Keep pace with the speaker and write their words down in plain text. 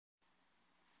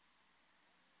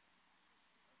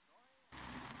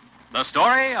The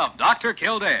story of Dr.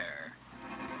 Kildare.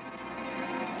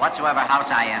 Whatsoever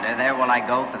house I enter, there will I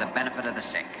go for the benefit of the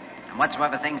sick. And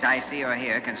whatsoever things I see or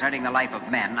hear concerning the life of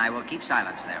men, I will keep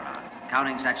silence thereon,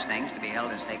 counting such things to be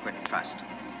held as sacred trust.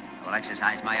 I will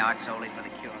exercise my art solely for the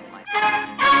cure of life.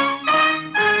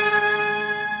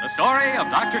 The story of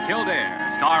Dr.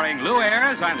 Kildare, starring Lou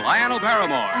Ayres and Lionel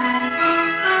Barrymore.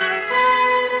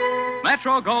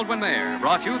 Metro-Goldwyn-Mayer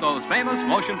brought you those famous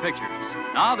motion pictures.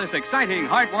 Now this exciting,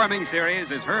 heartwarming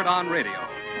series is heard on radio.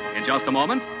 In just a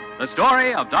moment, the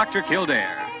story of Dr.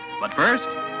 Kildare. But first,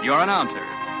 your announcer.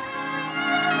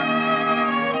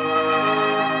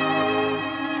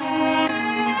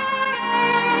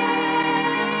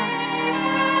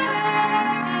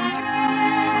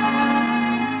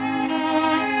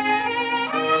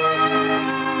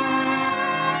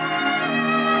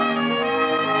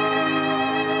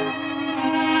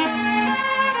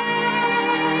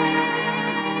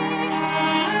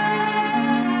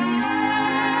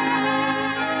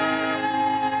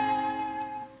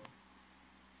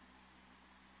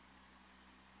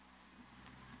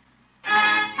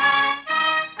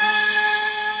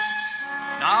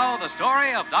 The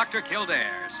story of Dr.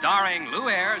 Kildare, starring Lou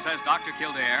Ayres as Dr.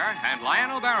 Kildare and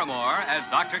Lionel Barrymore as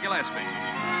Dr. Gillespie.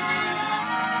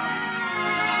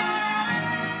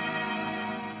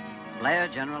 Blair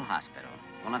General Hospital,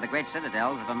 one of the great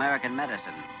citadels of American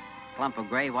medicine. Clump of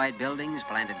gray-white buildings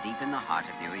planted deep in the heart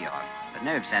of New York, the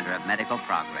nerve center of medical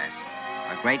progress,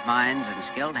 where great minds and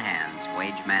skilled hands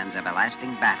wage man's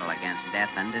everlasting battle against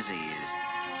death and disease.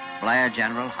 Blair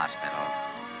General Hospital.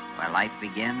 Where life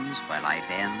begins, where life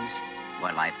ends,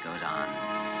 where life goes on.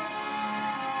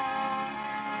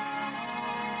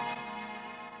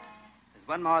 There's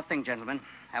one more thing, gentlemen.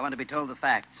 I want to be told the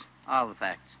facts. All the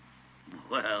facts.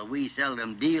 Well, we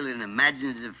seldom deal in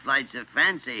imaginative flights of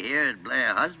fancy here at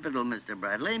Blair Hospital, Mr.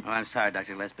 Bradley. Oh, I'm sorry,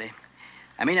 Dr. Gillespie.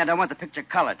 I mean, I don't want the picture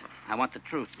colored. I want the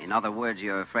truth. In other words,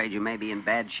 you're afraid you may be in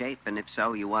bad shape, and if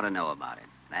so, you want to know about it.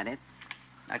 That it?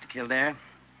 Dr. Kildare,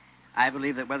 I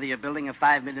believe that whether you're building a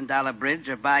 $5 million bridge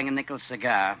or buying a nickel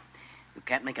cigar, you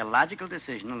can't make a logical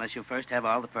decision unless you first have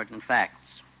all the pertinent facts.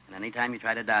 And any time you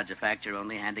try to dodge a fact, you're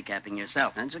only handicapping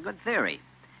yourself. That's a good theory.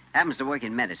 Happens to work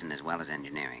in medicine as well as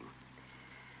engineering.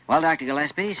 Well, Dr.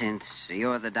 Gillespie, since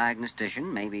you're the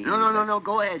diagnostician, maybe... No.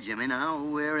 Go ahead, Jimmy, now.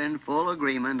 We're in full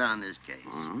agreement on this case.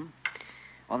 Mm-hmm.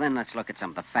 Well, then let's look at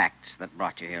some of the facts that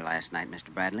brought you here last night,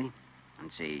 Mr. Bradley.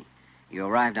 And see... You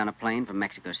arrived on a plane from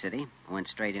Mexico City, went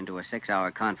straight into a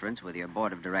 6-hour conference with your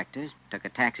board of directors, took a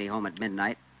taxi home at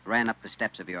midnight, ran up the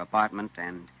steps of your apartment,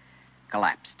 and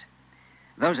collapsed.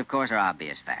 Those, of course, are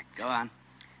obvious facts. Go on.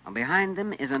 Well, behind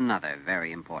them is another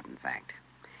very important fact.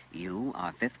 You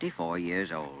are 54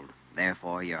 years old.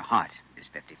 Therefore, your heart is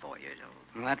 54 years old.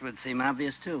 Well, that would seem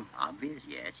obvious, too. Obvious,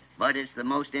 yes. But it's the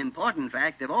most important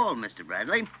fact of all, Mr.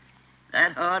 Bradley.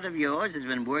 That heart of yours has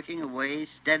been working away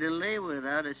steadily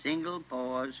without a single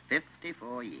pause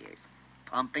 54 years,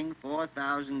 pumping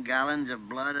 4,000 gallons of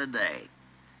blood a day.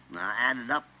 Now, add it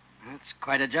up. That's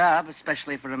quite a job,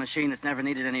 especially for a machine that's never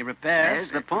needed any repairs.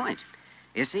 There's the point.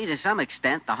 You see, to some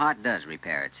extent, the heart does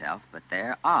repair itself, but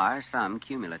there are some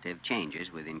cumulative changes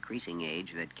with increasing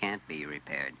age that can't be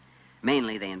repaired.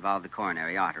 Mainly, they involve the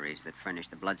coronary arteries that furnish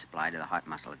the blood supply to the heart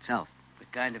muscle itself.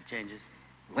 What kind of changes?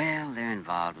 Well, they're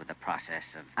involved with the process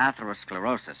of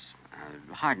atherosclerosis,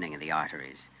 hardening of the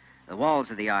arteries. The walls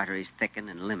of the arteries thicken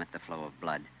and limit the flow of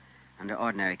blood. Under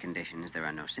ordinary conditions, there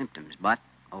are no symptoms, but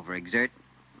overexert,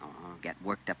 get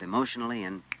worked up emotionally,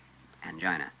 and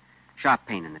angina. Sharp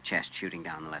pain in the chest shooting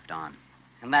down the left arm.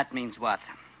 And that means what?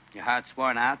 Your heart's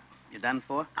worn out? You're done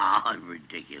for? Oh,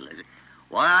 ridiculous.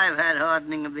 Why, I've had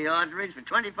hardening of the arteries for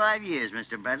 25 years,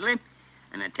 Mr. Bradley.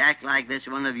 An attack like this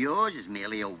one of yours is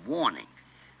merely a warning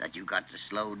that you've got to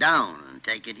slow down and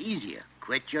take it easier.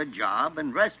 Quit your job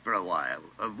and rest for a while.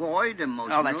 Avoid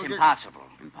emotional... Oh, that's impossible.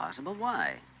 Impossible?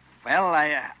 Why? Well,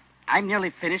 I'm nearly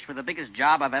finished with the biggest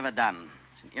job I've ever done.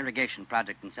 It's an irrigation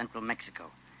project in central Mexico.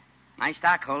 My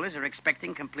stockholders are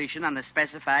expecting completion on the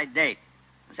specified date.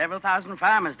 Several thousand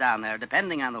farmers down there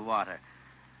depending on the water.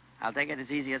 I'll take it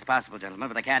as easy as possible, gentlemen,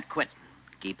 but I can't quit.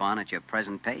 Keep on at your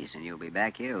present pace, and you'll be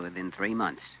back here within 3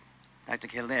 months. Dr.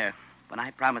 Kildare, when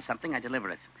I promise something, I deliver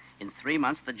it. In 3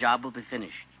 months, the job will be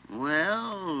finished.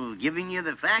 Well, giving you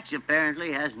the facts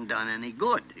apparently hasn't done any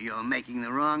good. You're making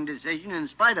the wrong decision in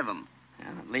spite of them.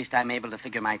 Well, at least I'm able to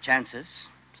figure my chances,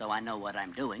 so I know what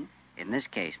I'm doing. In this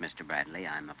case, Mr. Bradley,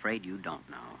 I'm afraid you don't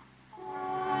know.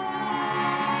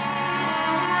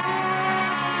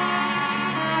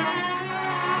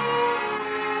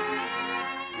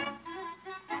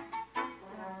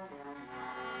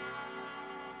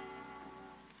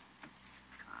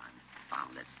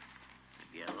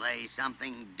 lay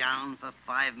something down for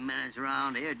 5 minutes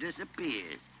around here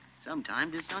disappears.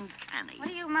 Sometimes it's uncanny. What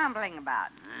are you mumbling about?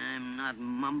 I'm not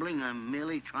mumbling. I'm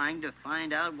merely trying to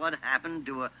find out what happened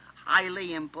to a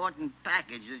highly important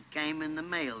package that came in the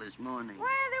mail this morning. Well,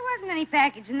 there wasn't any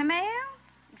package in the mail,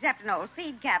 except an old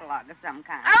seed catalog of some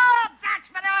kind. Oh,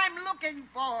 that's what I'm looking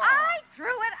for. I threw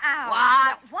it out.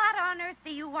 What? But what on earth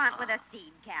do you want with a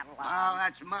seed catalog? Oh,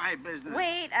 that's my business.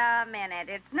 Wait a minute.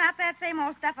 It's not that same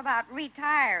old stuff about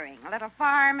retiring. A little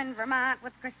farm in Vermont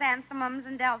with chrysanthemums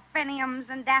and delphiniums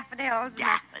and daffodils.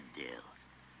 Daffodils.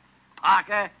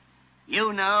 Parker,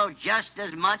 you know just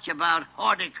as much about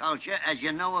horticulture as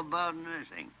you know about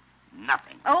nursing.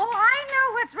 Nothing. Oh, I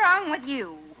know what's wrong with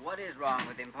you. What is wrong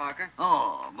with him, Parker?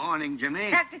 Oh, morning,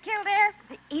 Jimmy. Dr. Kildare,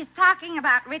 he's talking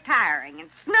about retiring and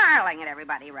snarling at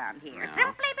everybody around here No.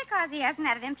 simply because he hasn't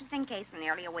had an interesting case in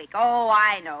nearly a week. Oh,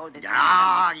 I know this.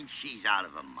 Ah, she's out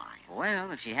of her mind.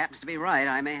 Well, if she happens to be right,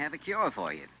 I may have a cure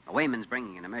for you. A wayman's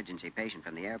bringing an emergency patient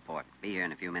from the airport. Be here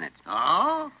in a few minutes.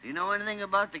 Oh? You know anything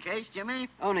about the case, Jimmy?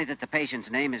 Only that the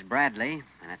patient's name is Bradley,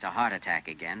 and it's a heart attack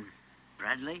again.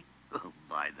 Bradley? Oh,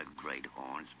 by the great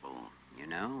horn spoon. You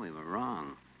know, we were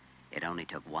wrong. It only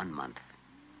took 1 month.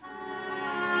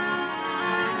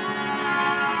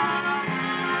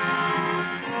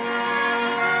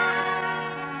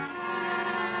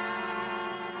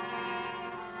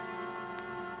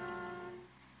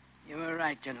 You were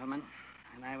right, gentlemen,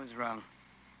 and I was wrong.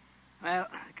 Well,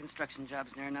 the construction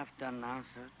job's near enough done now,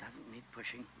 so it doesn't need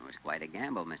pushing. It was quite a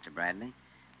gamble, Mr. Bradley.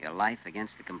 Your life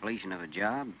against the completion of a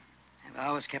job. I've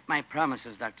always kept my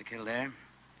promises, Dr. Kildare.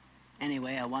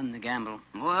 Anyway, I won the gamble.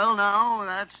 Well, now,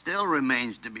 that still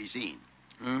remains to be seen.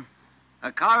 Hmm?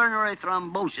 A coronary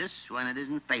thrombosis, when it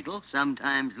isn't fatal,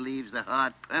 sometimes leaves the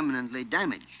heart permanently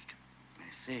damaged.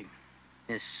 I see.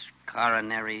 This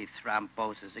coronary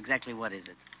thrombosis, exactly what is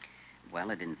it?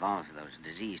 Well, it involves those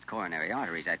diseased coronary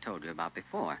arteries I told you about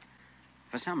before.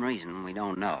 For some reason we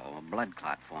don't know, a blood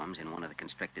clot forms in one of the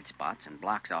constricted spots and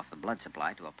blocks off the blood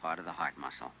supply to a part of the heart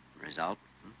muscle. Result,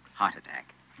 heart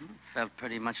attack. Felt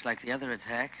pretty much like the other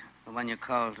attack, the one you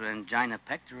called angina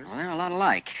pectoris. Well, they're a lot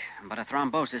alike, but a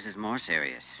thrombosis is more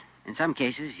serious. In some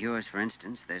cases, yours, for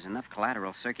instance, there's enough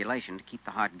collateral circulation to keep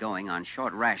the heart going on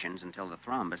short rations until the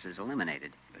thrombus is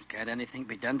eliminated. But can't anything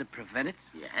be done to prevent it?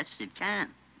 Yes, it can.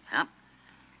 Yep.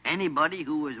 Anybody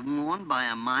who was warned by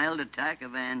a mild attack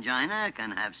of angina can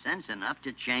have sense enough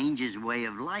to change his way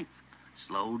of life.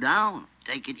 Slow down.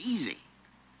 Take it easy.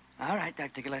 All right,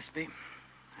 Dr. Gillespie.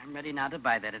 I'm ready now to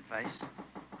buy that advice.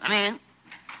 Come in.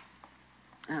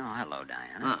 Oh, hello,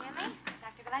 Diana. Jimmy?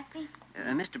 Dr. Gillespie?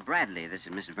 Mr. Bradley, this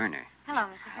is Miss Werner. Hello,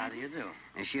 Mr. How do you do?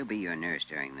 She'll be your nurse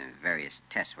during the various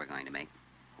tests we're going to make.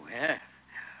 Well,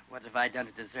 what have I done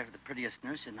to deserve the prettiest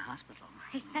nurse in the hospital?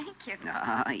 Thank you.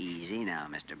 Ah, easy now,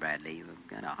 Mr. Bradley. You've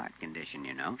got a heart condition,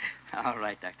 you know. All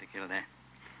right, Dr. Kildare.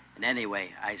 And anyway,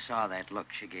 I saw that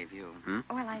look she gave you.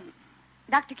 Well,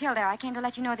 Dr. Kildare, I came to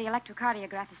let you know the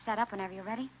electrocardiograph is set up whenever you're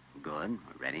ready. Good.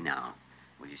 We're ready now.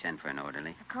 Will you send for an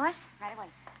orderly? Of course. Right away.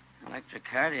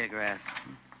 Electrocardiograph.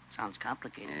 Sounds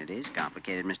complicated. It is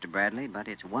complicated, Mr. Bradley, but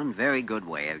it's one very good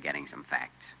way of getting some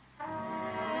facts.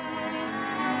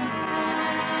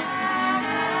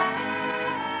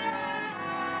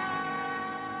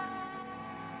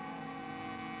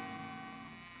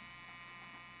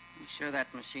 You sure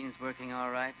that machine's working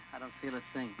all right? I don't feel a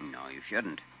thing. No, you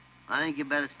shouldn't. I think you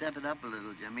better step it up a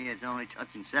little, Jimmy. It's only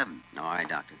touching 7. All right,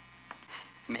 Doctor.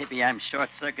 Maybe I'm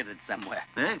short-circuited somewhere.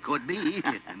 It could be.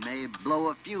 It may blow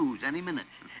a fuse any minute.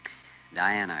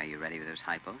 Diana, are you ready with those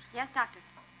hypos? Yes, Doctor.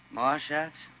 More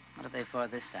shots? What are they for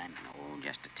this time? Oh,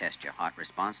 just to test your heart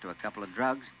response to a couple of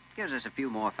drugs. Gives us a few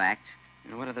more facts.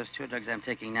 And what are those 2 drugs I'm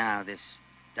taking now? This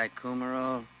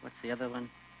dicumarol, what's the other one?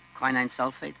 Quinine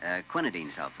sulfate?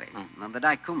 Quinidine sulfate. Hmm. Well, the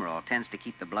dicumarol tends to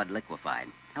keep the blood liquefied.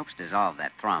 Helps dissolve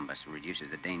that thrombus and reduces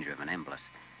the danger of an embolus.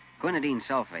 Quinidine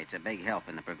sulfate's a big help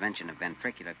in the prevention of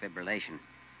ventricular fibrillation.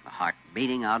 The heart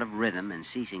beating out of rhythm and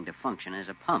ceasing to function as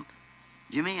a pump.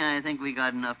 Jimmy, I think we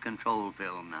got enough control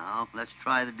film now. Let's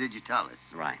try the digitalis.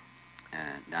 Right.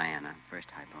 Diana, first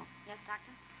hypo. Yes,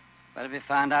 Doctor? What have you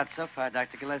found out so far,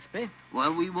 Dr. Gillespie?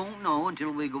 Well, we won't know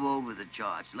until we go over the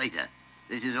charts later.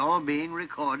 This is all being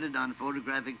recorded on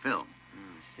photographic film.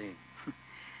 I see.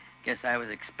 Guess I was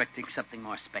expecting something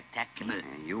more spectacular.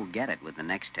 You'll get it with the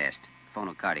next test.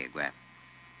 Phonocardiograph.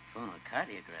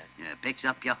 Phonocardiograph. Picks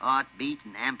up your heartbeat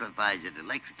and amplifies it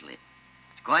electrically.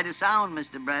 It's quite a sound,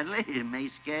 Mr. Bradley. It may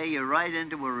scare you right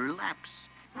into a relapse.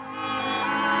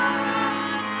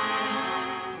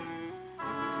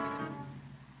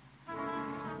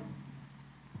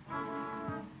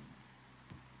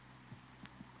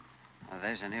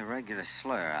 there's an irregular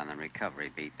slur on the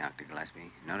recovery beat, Dr.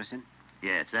 Gillespie. Notice it?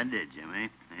 Yes, I did, Jimmy.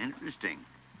 Interesting.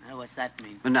 Now, what's that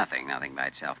mean? Well, nothing by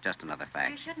itself. Just another You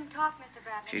fact. shouldn't talk, Mr.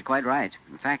 Bradley. She's quite right.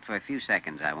 In fact, for a few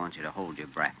seconds, I want you to hold your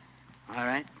breath. All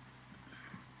right.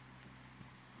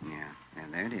 Yeah,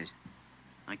 there it is.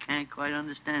 I can't quite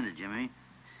understand it, Jimmy.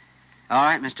 All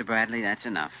right, Mr. Bradley, that's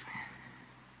enough.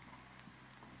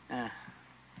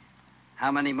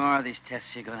 How many more of these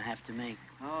tests are you going to have to make?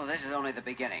 Oh, this is only the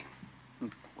beginning.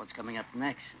 What's coming up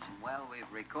next? Well,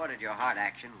 we've recorded your heart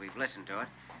action. We've listened to it.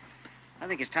 I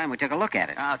think it's time we took a look at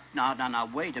it. No,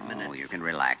 wait a minute. Oh, you can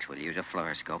relax. We'll use a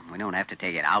fluoroscope. We don't have to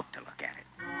take it out to look at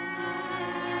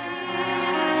it.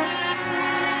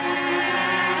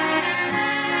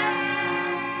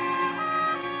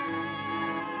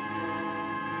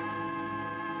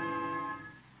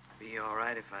 Be all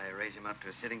right if I raise him up to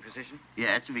a sitting position?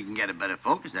 Yes, if we can get a better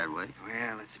focus that way.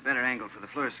 Well, it's a better angle for the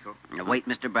fluoroscope. Now, wait,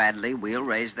 Mr. Bradley. We'll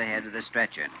raise the head of the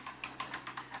stretcher.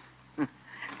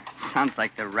 Sounds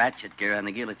like the ratchet gear on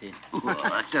the guillotine. Well,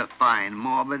 that's a fine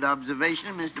morbid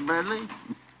observation, Mr. Bradley.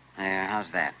 There,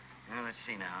 how's that? Well, let's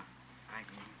see now. I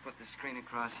can put the screen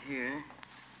across here.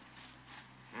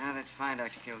 Now, that's fine,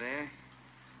 Dr. Kildare.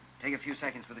 Take a few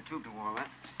seconds for the tube to warm up.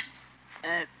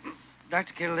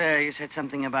 Dr. Kildare, you said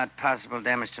something about possible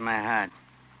damage to my heart.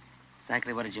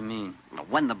 Exactly what did you mean?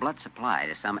 When the blood supply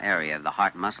to some area of the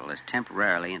heart muscle is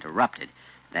temporarily interrupted,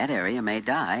 that area may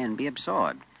die and be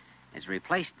absorbed. It's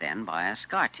replaced then by a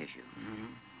scar tissue. Mm-hmm.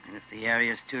 And if the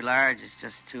area's too large, it's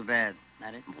just too bad.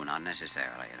 That it? Well, not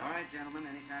necessarily at all. All right, gentlemen,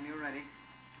 anytime you're ready.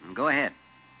 Go ahead.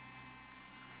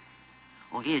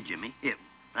 Oh, here, Jimmy. Here,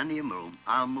 plenty of room.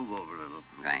 I'll move over a little.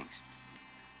 Thanks.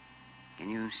 Can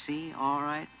you see all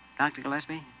right, Dr.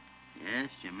 Gillespie? Yes,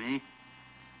 Jimmy.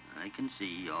 I can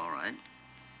see all right.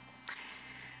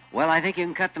 Well, I think you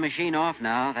can cut the machine off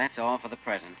now. That's all for the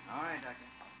present. All right, Doctor.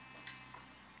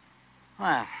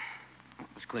 Well,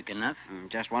 that was quick enough.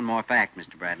 Just one more fact,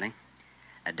 Mr. Bradley.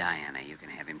 Diana, you can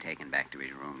have him taken back to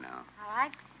his room now. All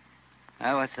right.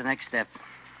 Well, what's the next step?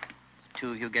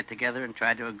 Two of you get together and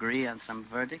try to agree on some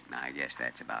verdict? I guess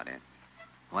that's about it.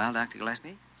 Well, Dr.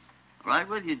 Gillespie? Right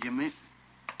with you, Jimmy.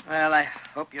 Well, I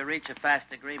hope you reach a fast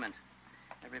agreement.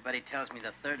 Everybody tells me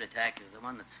the third attack is the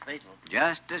one that's fatal.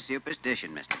 Just a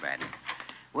superstition, Mr. Bradley.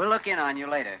 We'll look in on you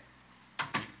later.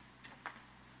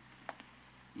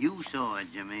 You saw it,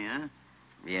 Jimmy, huh?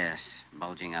 Yes,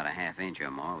 bulging out a half-inch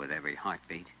or more with every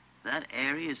heartbeat. That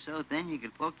area is so thin you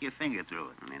could poke your finger through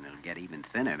it. And it'll get even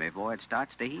thinner before it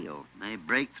starts to heal. May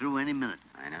break through any minute.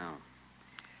 I know.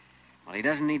 Well, he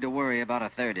doesn't need to worry about a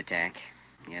third attack.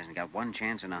 He hasn't got one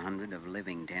chance in 100 of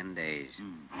living 10 days.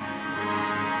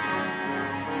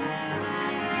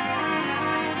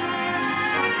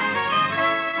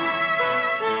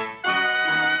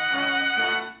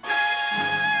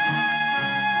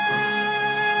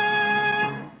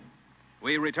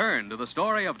 We return to the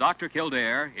story of Dr.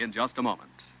 Kildare in just a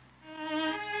moment.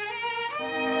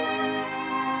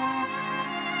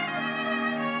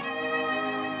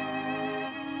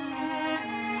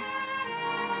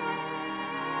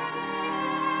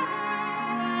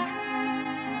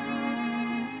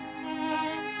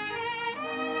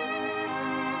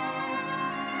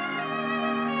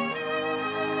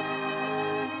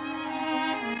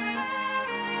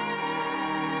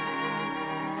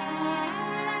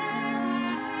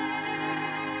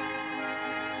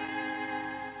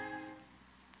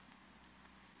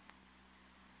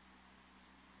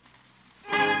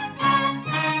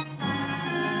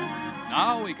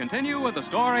 Now we continue with the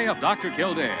story of Dr.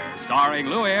 Kildare, starring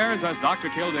Lou Ayres as Dr.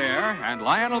 Kildare and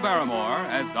Lionel Barrymore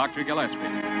as Dr. Gillespie.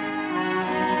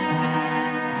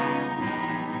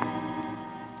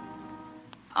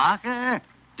 Parker,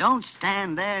 don't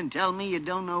stand there and tell me you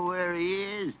don't know where he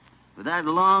is. With that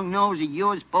long nose of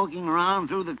yours poking around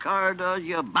through the corridors,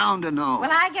 you're bound to know.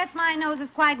 Well, I guess my nose is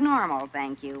quite normal,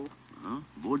 thank you. Huh?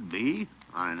 Would be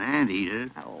on an anteater.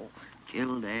 Oh.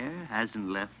 Kildare hasn't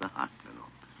left the hospital.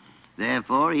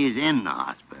 Therefore, he's in the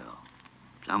hospital.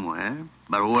 Somewhere.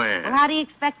 But where? Well, how do you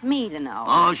expect me to know?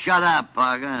 Oh, shut up,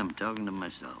 Parker. I'm talking to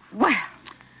myself. Well,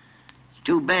 It's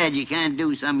too bad you can't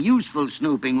do some useful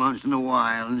snooping once in a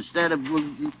while instead of...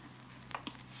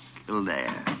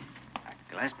 Kildare. Dr.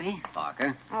 Gillespie?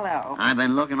 Parker? hello. I've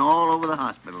been looking all over the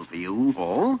hospital for you.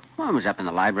 Oh? Well, I was up in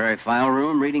the library file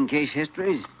room reading case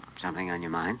histories. Something on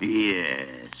your mind?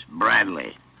 Yes,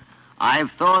 Bradley.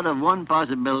 I've thought of one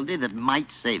possibility that might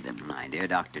save him. My dear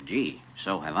Dr. G,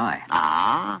 so have I.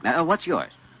 Ah? What's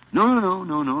yours? No.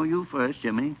 You first,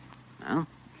 Jimmy. Well,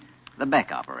 the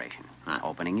Beck operation. Huh.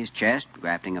 Opening his chest,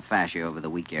 grafting a fascia over the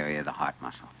weak area of the heart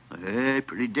muscle.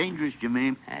 Pretty dangerous,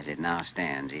 Jimmy. As it now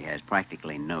stands, he has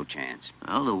practically no chance.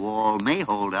 Well, the wall may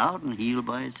hold out and heal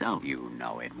by itself. You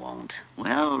know it won't.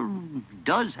 Well, it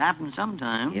does happen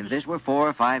sometimes. If this were 4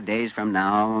 or 5 days from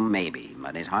now, maybe.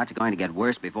 But his heart's going to get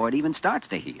worse before it even starts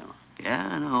to heal. Yeah,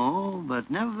 I know, but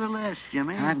nevertheless,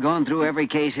 Jimmy... I've gone through every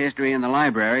case history in the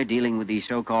library dealing with these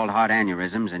so-called heart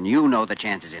aneurysms, and you know the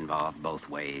chances involved both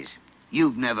ways.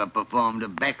 You've never performed a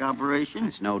Beck operation?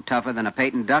 It's no tougher than a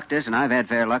patent ductus, and I've had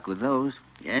fair luck with those.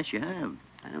 Yes, you have.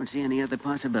 I don't see any other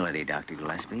possibility, Dr.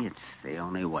 Gillespie. It's the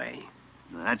only way.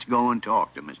 Let's go and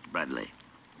talk to Mr. Bradley.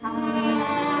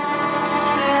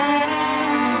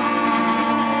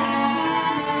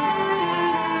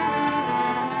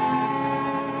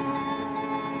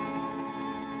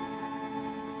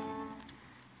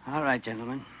 All right,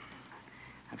 gentlemen.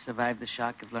 I've survived the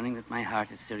shock of learning that my heart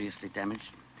is seriously damaged.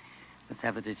 Let's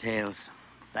have the details.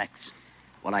 Facts.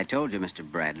 Well, I told you, Mr.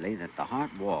 Bradley, that the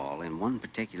heart wall in one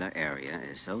particular area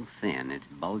is so thin it's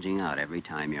bulging out every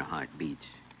time your heart beats.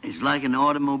 It's like an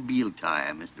automobile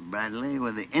tire, Mr. Bradley,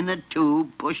 with the inner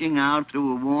tube pushing out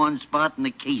through a worn spot in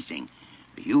the casing.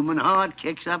 The human heart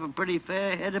kicks up a pretty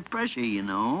fair head of pressure, you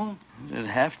know. It'd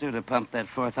have to pump that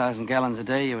 4,000 gallons a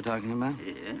day you were talking about.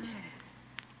 Yeah.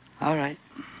 All right.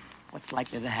 What's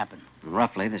likely to happen?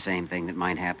 Roughly the same thing that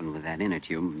might happen with that inner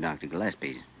tube of Dr.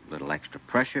 Gillespie's. A little extra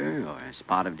pressure or a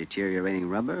spot of deteriorating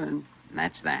rubber, and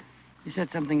that's that. You said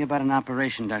something about an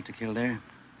operation, Dr. Kildare.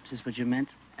 Is this what you meant?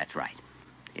 That's right.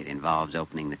 It involves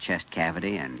opening the chest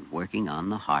cavity and working on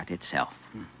the heart itself.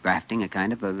 Grafting a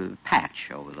kind of a patch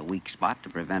over the weak spot to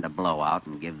prevent a blowout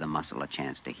and give the muscle a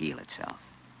chance to heal itself.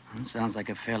 Sounds like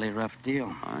a fairly rough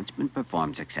deal. Well, it's been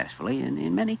performed successfully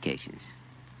in many cases.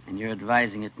 And you're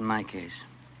advising it in my case.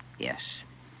 Yes.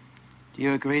 Do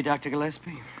you agree, Dr.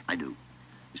 Gillespie? I do.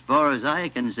 As far as I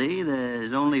can see,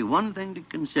 there's only one thing to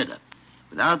consider.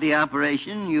 Without the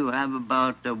operation, you have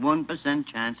about a 1%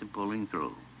 chance of pulling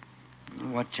through.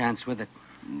 What chance with it?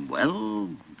 Well,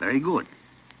 very good.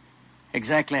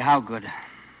 Exactly how good?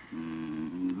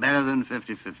 Better than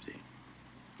 50-50.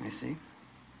 I see.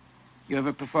 You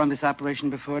ever performed this operation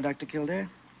before, Dr. Kildare?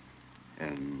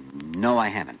 No, I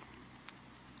haven't.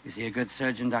 Is he a good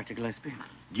surgeon, Dr. Gillespie?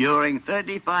 During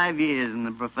 35 years in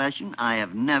the profession, I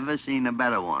have never seen a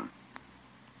better one.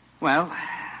 Well,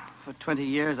 for 20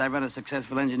 years, I run a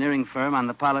successful engineering firm on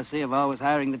the policy of always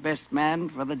hiring the best man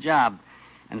for the job.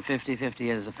 And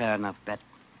 50-50 is a fair enough bet.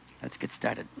 Let's get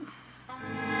started.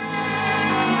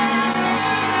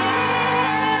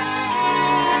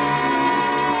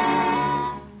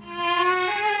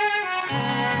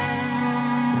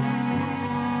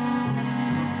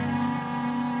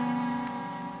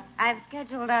 I've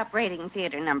scheduled operating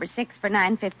theater number 6 for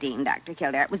 9:15, Dr.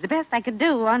 Kildare. It was the best I could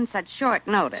do on such short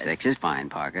notice. 6 is fine,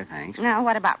 Parker, thanks. Now,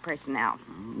 what about personnel?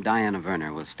 Diana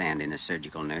Werner will stand in as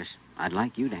surgical nurse. I'd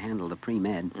like you to handle the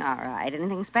pre-med. All right.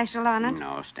 Anything special on it?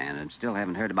 No, standard. Still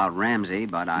haven't heard about Ramsey,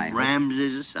 but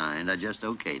Ramsey's assigned. I just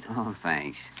okayed it. Oh,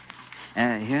 thanks.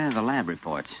 Here are the lab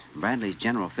reports. Bradley's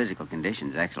general physical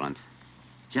condition's excellent.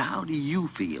 So how do you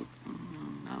feel?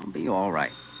 I'll be all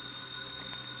right.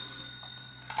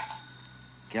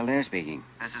 Kildare speaking.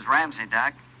 This is Ramsey,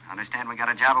 Doc. Understand we got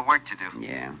a job of work to do.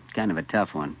 Yeah, kind of a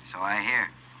tough one. So I hear.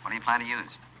 What do you plan to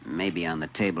use? Maybe on the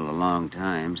table a long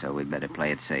time, so we'd better play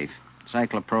it safe.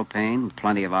 Cyclopropane,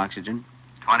 plenty of oxygen.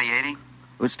 2080?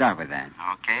 We'll start with that.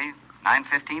 Okay.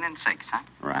 9:15 and 6, huh?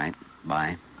 Right.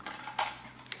 Bye.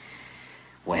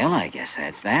 Well, I guess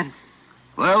that's that.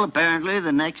 Well, apparently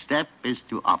the next step is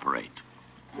to operate.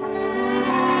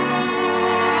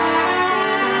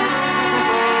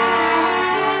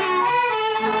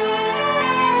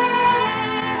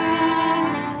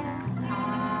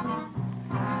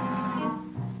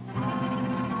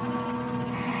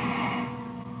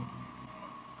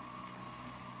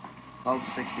 Pulse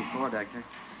 64, Doctor.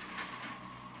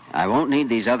 I won't need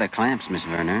these other clamps, Miss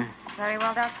Werner. Very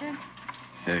well, Doctor.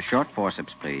 Short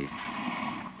forceps, please.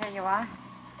 Here you are.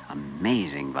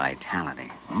 Amazing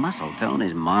vitality. Muscle tone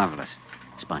is marvelous.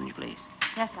 Sponge, please.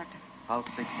 Yes, Doctor. Pulse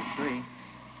 63.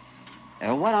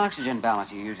 What oxygen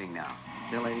balance are you using now?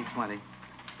 Still 80-20.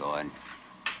 Good.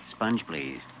 Sponge,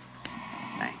 please.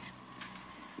 Thanks.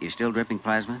 You still dripping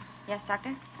plasma? Yes,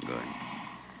 Doctor. Good.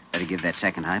 Better give that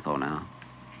second hypo now.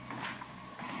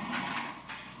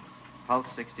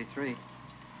 Pulse 63.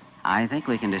 I think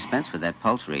we can dispense with that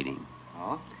pulse reading.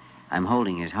 Oh? I'm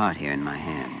holding his heart here in my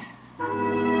hands.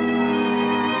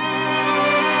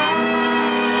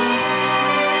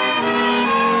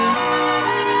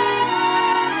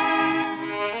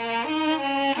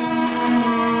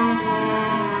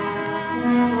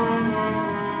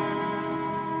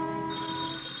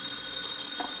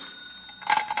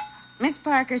 Miss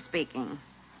Parker speaking.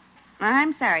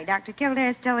 I'm sorry, Dr.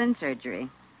 Kildare's still in surgery.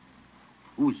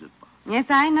 Who's it? Yes,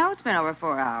 I know it's been over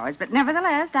 4 hours, but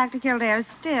nevertheless, Dr. Kildare's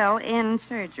still in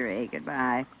surgery.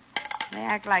 Goodbye. They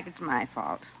act like it's my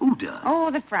fault. Who does?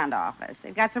 Oh, the front office.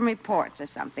 They've got some reports or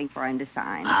something for him to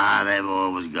sign. They've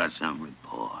always got some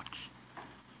reports.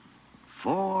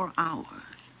 4 hours.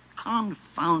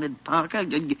 Confounded Parker.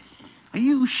 Are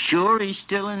you sure he's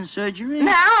still in surgery?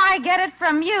 Now I get it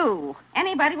from you.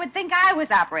 Anybody would think I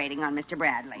was operating on Mr.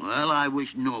 Bradley. Well, I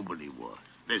wish nobody was.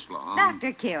 This long.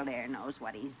 Dr. Kildare knows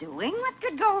what he's doing. What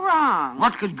could go wrong?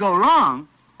 What could go wrong?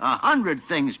 100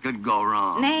 things could go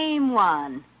wrong. Name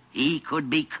one. He could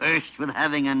be cursed with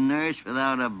having a nurse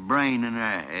without a brain in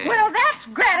her head. Well, that's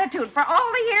gratitude for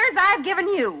all the years I've given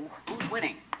you. Who's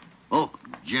winning? Oh,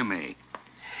 Jimmy.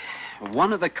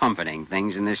 One of the comforting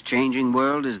things in this changing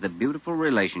world is the beautiful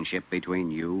relationship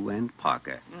between you and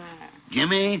Parker.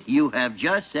 Jimmy, you have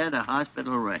just set a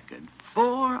hospital record.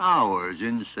 4 hours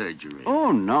in surgery.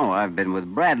 Oh, no, I've been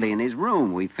with Bradley in his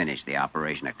room. We finished the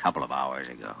operation a couple of hours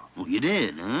ago. Oh, you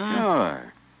did, huh?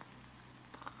 Sure.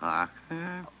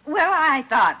 Parker? Well, I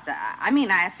thought,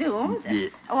 I assumed. Yeah.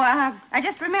 I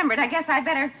just remembered. I guess I'd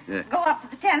better Yeah. go up to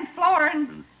the 10th floor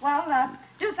and,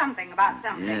 do something about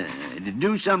something. Yeah,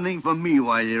 do something for me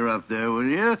while you're up there, will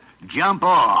you? Jump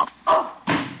off. Oh,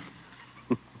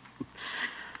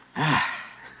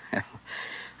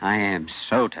 I am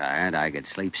so tired I could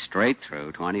sleep straight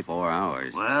through 24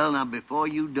 hours. Well, now, before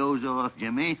you doze off,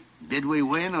 Jimmy, did we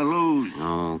win or lose?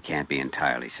 Oh, can't be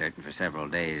entirely certain for several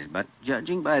days, but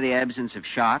judging by the absence of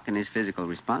shock and his physical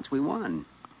response, we won.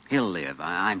 He'll live,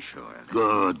 I'm sure of it.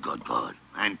 Good, good, good.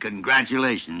 And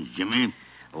congratulations, Jimmy.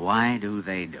 Why do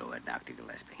they do it, Dr.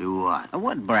 Gillespie? Do what?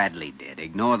 What Bradley did,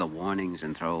 ignore the warnings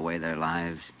and throw away their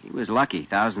lives. He was lucky.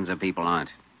 Thousands of people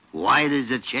aren't. Why does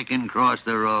a chicken cross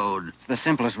the road? It's the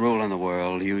simplest rule in the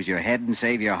world. Use your head and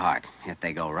save your heart. Yet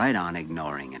they go right on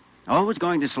ignoring it. Always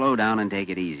going to slow down and take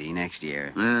it easy next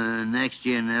year. Next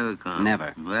year never comes.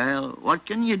 Never. Well, what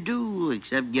can you do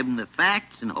except give them the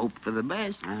facts and hope for the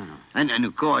best? I don't know. And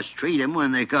of course, treat them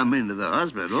when they come into the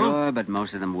hospital. Sure, but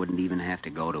most of them wouldn't even have to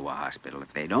go to a hospital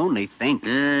if they'd only think.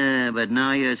 Yeah, but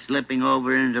now you're slipping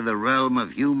over into the realm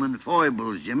of human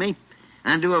foibles, Jimmy.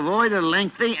 And to avoid a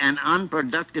lengthy and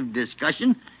unproductive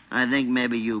discussion, I think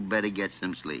maybe you better get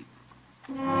some sleep.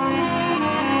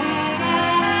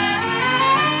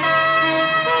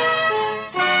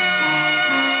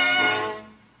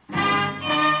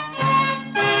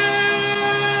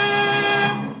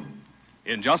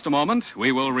 In just a moment,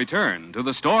 we will return to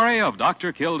the story of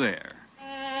Dr. Kildare.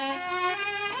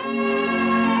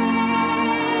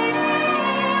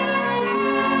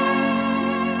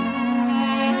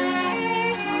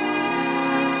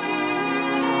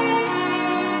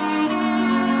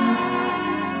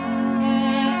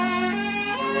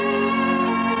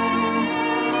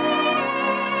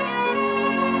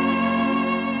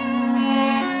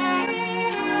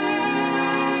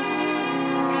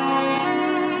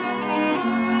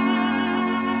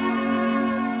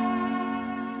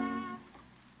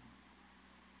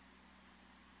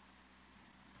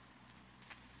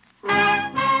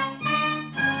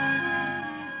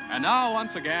 And now,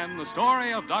 once again, the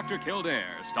story of Dr.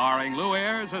 Kildare, starring Lou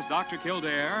Ayres as Dr.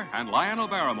 Kildare and Lionel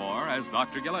Barrymore as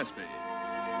Dr. Gillespie.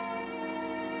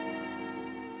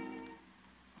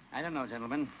 I don't know,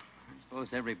 gentlemen. I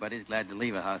suppose everybody's glad to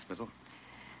leave a hospital.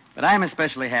 But I'm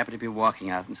especially happy to be walking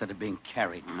out instead of being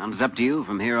carried. Well, it's up to you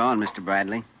from here on, Mr.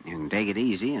 Bradley. You can take it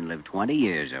easy and live 20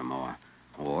 years or more.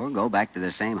 Or go back to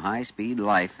the same high-speed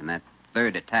life in that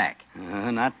third attack.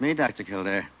 Not me, Dr.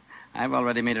 Kildare. I've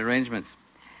already made arrangements.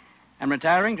 I'm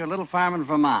retiring to a little farm in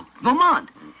Vermont.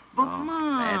 Vermont?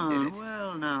 that did it.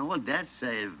 Well,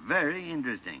 that's very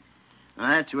interesting. Well,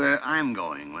 that's where I'm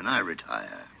going when I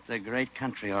retire. It's a great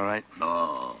country, all right.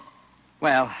 Oh.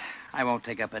 Well, I won't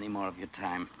take up any more of your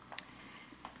time.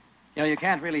 You know, you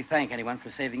can't really thank anyone for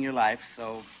saving your life,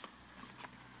 so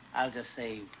I'll just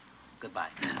say goodbye.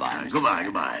 Goodbye, Mr. Goodbye,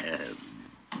 Bradley.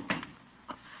 goodbye.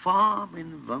 A farm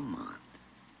in Vermont.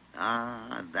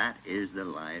 That is the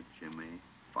life, Jimmy.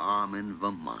 Farm in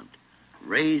Vermont.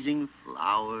 Raising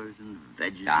flowers and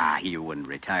vegetables. You wouldn't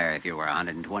retire if you were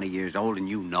 120 years old, and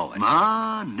you know it.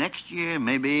 Next year,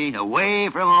 maybe. Away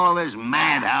from all this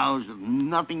madhouse with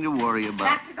nothing to worry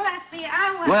about. Dr. Gillespie,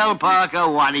 I want... Well, Parker,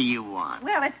 what do you want?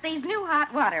 Well, it's these new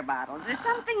hot water bottles. There's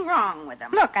something wrong with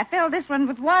them. Look, I filled this one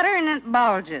with water and it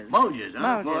bulges. Bulges,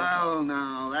 huh? Bulges. Well,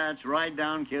 now, that's right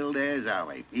down Kildare's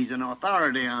alley. He's an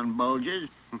authority on bulges.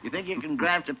 You think you can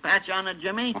graft a patch on it,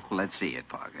 Jimmy? Oh, let's see it,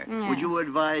 Parker. Yeah. Would you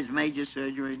advise major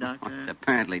surgery, Doctor? It's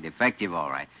apparently defective, all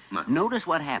right. No. Notice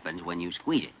what happens when you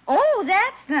squeeze it. Oh,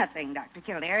 that's nothing, Dr.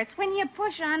 Kildare. It's when you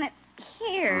push on it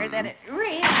here that it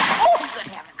really... Oh, good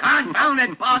heavens. Confound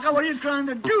it, Parker. What are you trying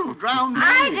to do? Drown me?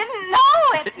 I didn't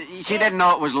know it. She didn't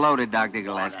know it was loaded, Dr. Order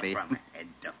Gillespie. from head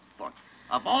to foot.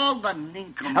 Of all the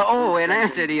nincompoop... Oh, in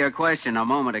answer to your question a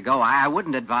moment ago, I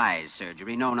wouldn't advise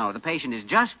surgery. No. The patient is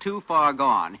just too far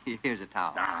gone. Here's a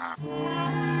towel.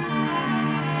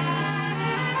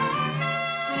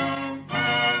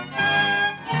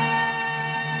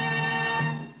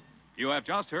 You have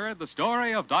just heard the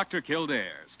story of Dr.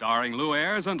 Kildare, starring Lou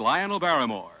Ayres and Lionel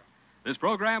Barrymore. This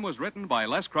program was written by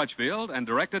Les Crutchfield and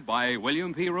directed by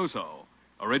William P. Russo.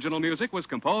 Original music was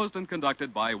composed and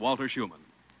conducted by Walter Schumann.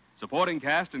 Supporting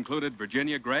cast included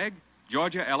Virginia Gregg,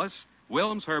 Georgia Ellis,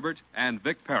 Wilms Herbert, and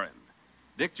Vic Perrin.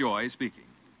 Dick Joy speaking.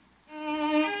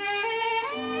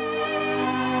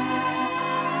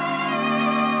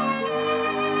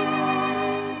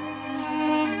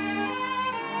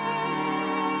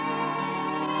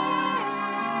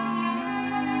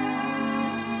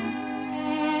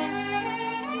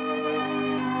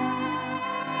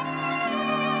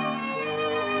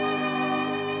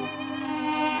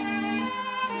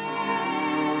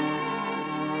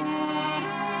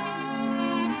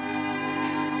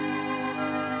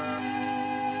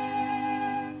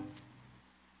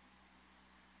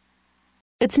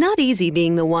 It's not easy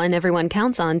being the one everyone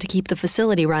counts on to keep the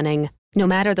facility running, no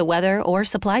matter the weather or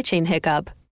supply chain hiccup.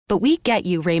 But we get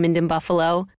you, Raymond in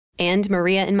Buffalo, and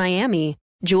Maria in Miami,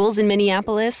 Jules in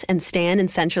Minneapolis, and Stan in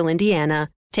Central Indiana,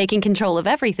 taking control of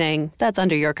everything that's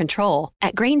under your control.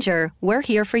 At Grainger, we're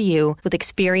here for you with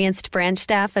experienced branch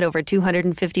staff at over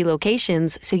 250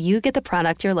 locations so you get the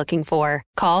product you're looking for.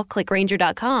 Call, click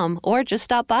Grainger.com, or just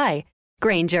stop by.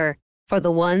 Grainger, for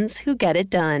the ones who get it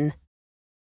done.